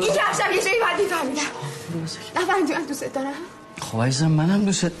ریا؟ این که همشم یه جایی باید میفهمیدم. نفهمیدی من دوست دارم؟ خب عزیزم منم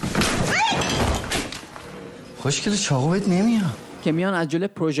دوست. خوشگل چاقو بهت نمیاد که میان از جلوی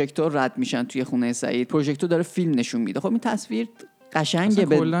پروژکتور رد میشن توی خونه سعید. پروژکتور داره فیلم نشون میده. خب این تصویر قشنگه،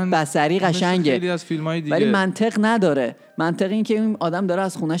 به بصری قشنگه، خیلی از فیلم‌های دیگه، ولی منطق نداره. منطق این که این آدم داره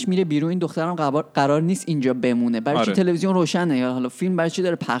از خونش میره بیرون، این دخترم قرار نیست اینجا بمونه. برای چی تلویزیون روشنه یا حالا فیلم برای چی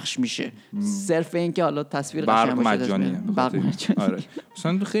داره پخش میشه؟ صرف این که حالا تصویر قشنگ باشه. برق مجانیه. آره.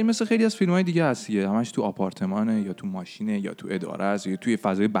 مثلا خیلی مثل خیلی از فیلم‌های دیگه هست دیگه، همش تو آپارتمانه یا تو ماشینه یا تو اداره است یا توی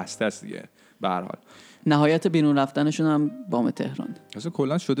فضای بسته است دیگه. به هر حال نهایت بیرون رفتنشون هم بام تهران. اصلا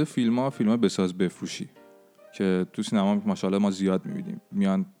کلا شده فیلم‌ها بساز بفروشی که تو سینما ماشاءالله ما زیاد می‌بینیم.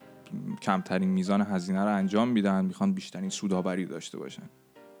 میان کمترین میزان هزینه رو انجام میدن، میخوان بیشترین سودآوری داشته باشن.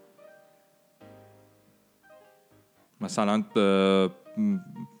 مثلا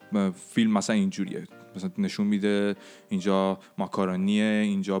فیلم مثلا اینجوریه، مثلا نشون میده اینجا ماکارونیه،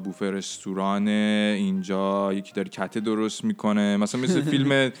 اینجا بوفه رستورانه، اینجا یکی داره کته درست میکنه، مثلا مثل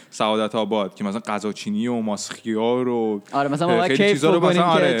فیلم سعادت آباد که مثلا غذاچینی و ماسخیار و مثلا خیلی چیزا رو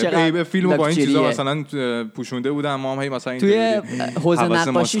مثلا به فیلم با این چیزا مثلا پوشونده بودن. ما هم هی مثلا توی حوزه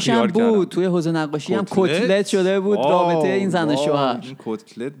نقاشیش هم بود، توی حوزه نقاشی هم کتلت شده بود رابطه این زن و شوهر. این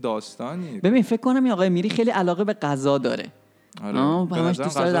کتلت داستانی. ببین فکر کنم این آقای میری خیلی علاقه به غذا داره. همش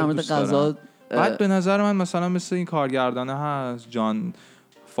دوست داره در مورد غذا. بعد به نظر من مثلا مثل این کارگردانه هست جان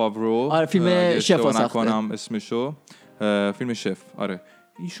فاورو، فیلم شف نکنم اسمشو، فیلم شف. آره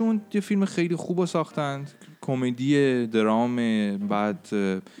ایشون یه فیلم خیلی خوب ساختن، کمدی درام، بعد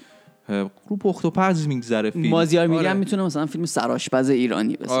رو پخت و پز میگذره فیلم. مازیار میری هم میتونه مثلا فیلم سرآشپز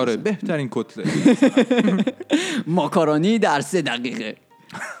ایرانی بسازه. آره بهترین کتله ماکارونی در 3 دقیقه.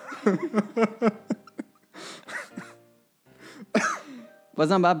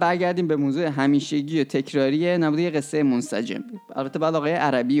 بازم باید برگردیم به موضوع همیشگی و تکراریه نبوده یه قصه منسجم. البته بعد آقای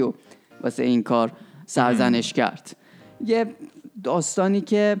عربی و واسه این کار سرزنش کرد. یه داستانی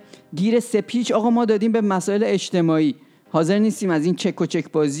که گیر سپیچ آقا ما دادیم به مسائل اجتماعی، حاضر نیستیم از این چک و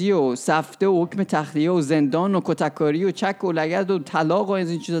چک بازی و سفته و حکم تخلیه و زندان و کتککاری و چک و لگد و طلاق و از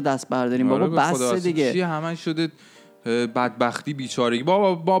این چیزا دست برداریم. بابا بس دیگه. چی همش شده بدبختی بیچارگی.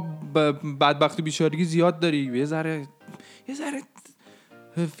 بابا بدبختی بیچارگی زیاد داری. یه ذره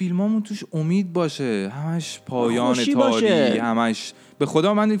فیلمامون توش امید باشه، همش پایان تاریخی، همش به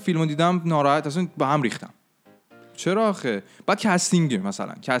خدا من این فیلمو دیدم ناراحت اصلا با هم ریختم. چرا آخه؟ بعد کاستینگ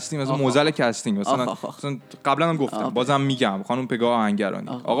مثلا موزل کاستینگ مثلا قبلا هم گفتم بازم میگم خانم پگاه آهنگرانی.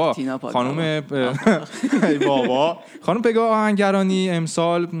 آقا خانم بابا خانم پگاه آهنگرانی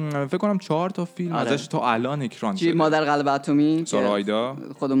امسال فکر کنم 4 تا فیلم ازش تا الان اکران شده. مادر قلب اتمی، سارا آیدا،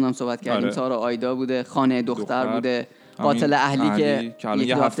 خودمون هم صحبت کردیم. سارا آیدا بوده، خانه دختر بوده، قاتل اهلی که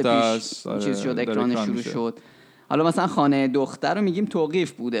یه هفته پیش چیز شد، اکران شروع شد. حالا مثلا خانه دختر رو میگیم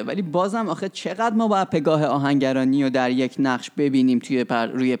توقیف بوده، ولی بازم آخه چقدر ما باید پگاه آهنگرانی رو در یک نقش ببینیم توی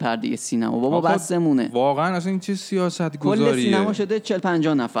روی پرده سینما. بابا بسمونه واقعا. اصلا این چه سیاست گذاریه. کل سینما شده 40-50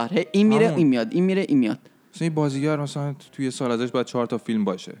 نفر، این میره این میاد، این میره این میاد. مثلا این بازیگر مثلا توی سال ازش باید 4 تا فیلم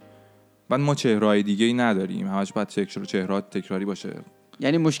باشه، بعد ما چهره‌های دیگه‌ای نداریم، همش باید چهره‌ها تکراری باشه.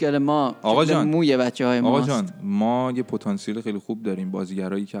 یعنی مشکل ما آقا جان موی بچه‌های ما. آقا جان ما یه پتانسیل خیلی خوب داریم،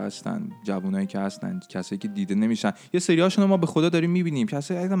 بازیگرایی که هستن، جوانایی که هستن، کسایی که دیده نمیشن، یه سریاشون ما به خدا داریم میبینیم،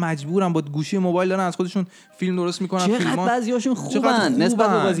 کسایی که مجبورن با گوشی موبایل دارن از خودشون فیلم درست میکنن. فیلم‌ها بعضیاشون خوبن نسبت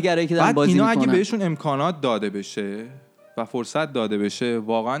به بازیگرایی که دارن بازی میکنن. اینا اگه بهشون امکانات داده بشه و فرصت داده بشه،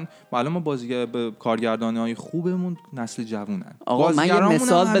 واقعا معلومه بازیگر به کارگردانای خوبمون نسل جوونن. آقا من یه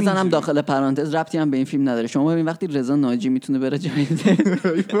مثال بزنم داخل پرانتز، ربطی هم به این فیلم نداره. شما ببین وقتی رضا ناجی میتونه بره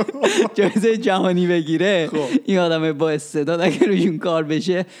جایزه جهانی بگیره، این آدم با استعداد اگه روشون کار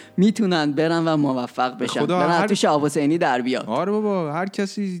بشه میتونن برن و موفق بشن، برن تو شهاب حسینی در بیاد. آره بابا هر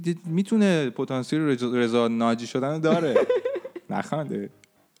کسی میتونه پتانسیل رضا ناجی شدن داره. نخنده.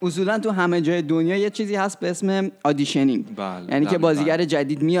 اصولا تو همه جای دنیا یه چیزی هست به اسم آدیشنینگ، یعنی که بازیگر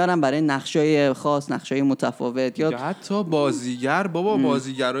جدید میارن برای نقشای خاص، نقشای متفاوت، یا حتی بازیگر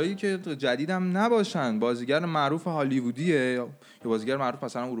بازیگرایی که جدیدم نباشن، بازیگر معروف هالیوودیه یا بازیگر معروف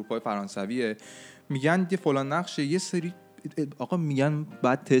مثلا اروپای فرانسویه، میگن یه فلان نقش یه سری آقا میگن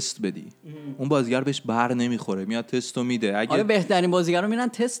بعد تست بدی، اون بازیگر بهش بر نمیخوره، میاد تستو میده. آره بهترین بازیگرا میرن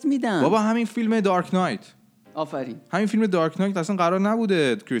تست میدن. بابا همین فیلم دارک نایت، آفرین، همین فیلم دارک نایت اصلا قرار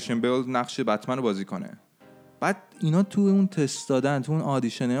نبوده کریستین بیل نقش بتمن رو بازی کنه، بعد اینا تو اون تست دادن، تو اون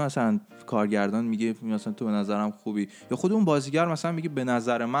آدیشنه مثلا کارگردان میگه مثلا تو به نظرم خوبی، یا خود اون بازیگر مثلا میگه به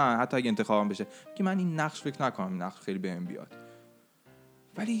نظر من حتی اگه انتخابم بشه که من این نقش فکر نکنم این نقش خیلی بهم بیاد.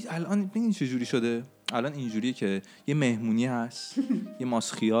 ولی الان ببین چه جوری شده، الان اینجوریه که یه مهمونی هست یه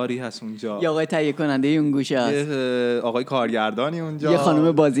ماسخیاری هست اونجا، یه آقای تهیه کننده اون گوشه هست، یه آقای کارگردانی اونجا، یه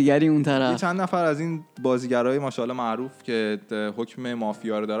خانم بازیگری اون طرف، یه چند نفر از این بازیگرای ماشاءالله معروف که حکم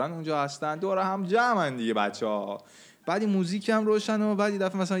مافیا رو دارن اونجا هستن، دور هم جمعن دیگه بچه‌ها. بعد این موزیک هم روشن و بعد یه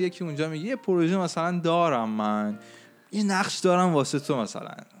دفعه مثلا یکی اونجا میگه یه پروژه مثلا دارم من، یه نقش دارم واسه تو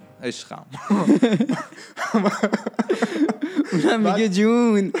مثلا عشقم. اونم میگه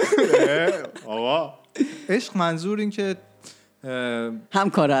جون. آقا عشق منظور این که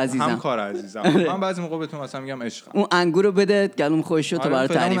همکار عزیزم من بعضی موقع بهتون مثلا میگم عشقم، اون انگورو بده گلوم خوش شد تو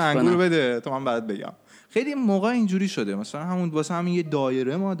برات تعریف کنم، انگورو بده تو من برات بگم. خیلی موقع اینجوری شده مثلا همون واسه همین یه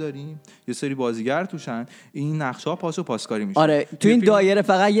دایره ما داریم، یه سری بازیگر توشن، این نقشه‌ها پاس و پاسکاری میشه. آره تو این دایره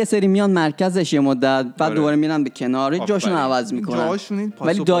فقط یه سری میان مرکزش یه مدت، بعد دوباره میرن به کنار، جاشون عوض میکنن،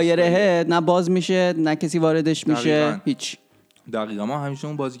 ولی دایره نه باز میشه نه کسی واردش میشه، هیچ. دقیقاً ما همیشه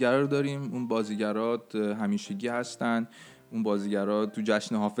اون بازیگرا رو داریم، اون بازیگرا همیشگی هستن، اون بازیگرا تو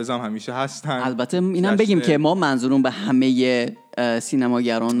جشن حافظ هم همیشه هستن. البته اینم بگیم که ما منظورمون به همه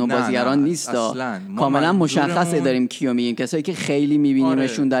سینماگران و بازیگران نیست، کاملا مشخصه داریم کیو میگیم، کسایی که خیلی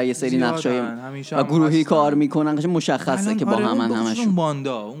میبینیمشون در یه سری نقشای و گروهی کار میکنن، قشنگ مشخصه که با همشون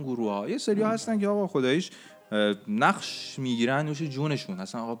باندا، اون گروها یه سری هستن که آقا خداییش نقش میگیرن نوش جونشون،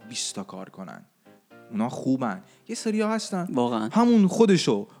 اصلا آقا 20 تا کار کنن، اونا خوبن. یه سری ها هستن واقعا همون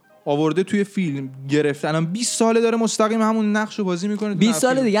خودشو آورده توی فیلم گرفته، الان 20 ساله داره مستقیم همون نقشو بازی میکنه. 20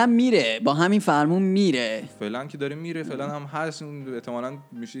 سال دیگه هم میره با همین فرمون میره. فعلا که داره میره، فعلا هم هست، احتمالاً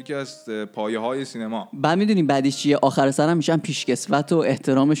میشه یکی از پایه‌های سینما. بعد میدونیم بعدش چیه؟ آخر سر هم میشن پیشکسوت و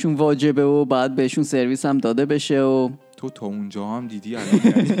احترامشون واجبه و بعد بهشون سرویس هم داده بشه و تو تا اونجا هم دیدی الان؟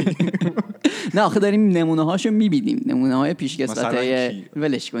 نه آخه داریم نمونه هاشو میبینیم، نمونه های پیشکسوتای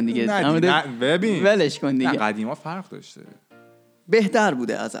ولش کن دیگه. نه ببین ولش کن دیگه. نه قدیما فرق داشته، بهتر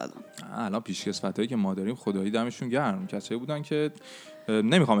بوده از الان پیشکسوتایی که ما داریم خدایی دمشون گرم، کسایی بودن که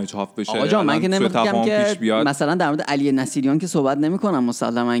نمیخوام اجحاف بشه. آقا جان من که نمیگم که مثلا در مورد علی نصیریان که صحبت نمیکنم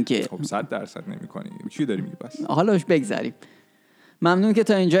مسلماً که خب 100% نمیکنی. کی داری میگی بس؟ حالاش بگذریم. ممنون که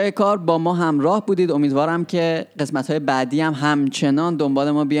تا اینجای کار با ما همراه بودید. امیدوارم که قسمت‌های بعدی هم همچنان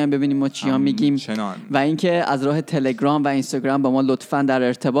دنبال ما بیاین ببینیم ما چیا میگیم و اینکه از راه تلگرام و اینستاگرام با ما لطفاً در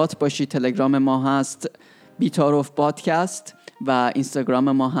ارتباط باشید. تلگرام ما هست بی‌تعارف پادکست و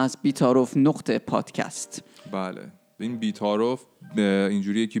اینستاگرام ما هست بی‌تعارف.پادکست. بله این بی‌تعارف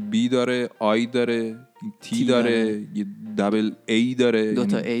اینجوریه که بی داره، آی داره، تی داره، یه دبل ای داره، دو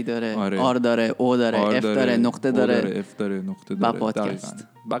تا ای داره، آره. آر داره، او داره، اف داره، نقطه داره، اف داره، نقطه داره، پادکست.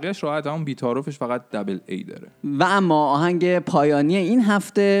 بقیه‌اش راحت، همون بی‌تعارفش فقط دبل ای داره. و اما آهنگ پایانی این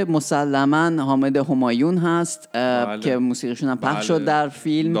هفته مسلماً حامد همایون هست که موسیقیشون هم پخش شد در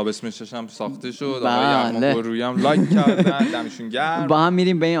فیلم. دابسمشش هم ساخته شد. آقای یغما روی هم لایک کردن، دمشون گرم. با هم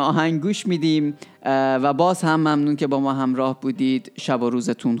میریم به این آهنگ گوش میدیم و باز هم ممنون که با ما همراه بودید. شب و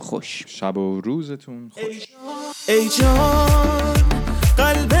روزتون خوش. شب و روزتون خوش. ای جان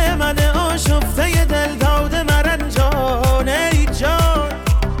قلب من آشفته دل داده مرنجان، ای جان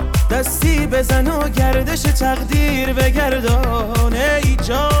دستی بزن و گردش تقدیر بگردان، ای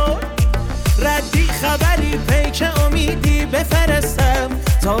جان ردی خبری پیک امیدی بفرستم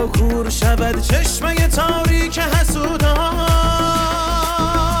تا کور شود چشمه تاری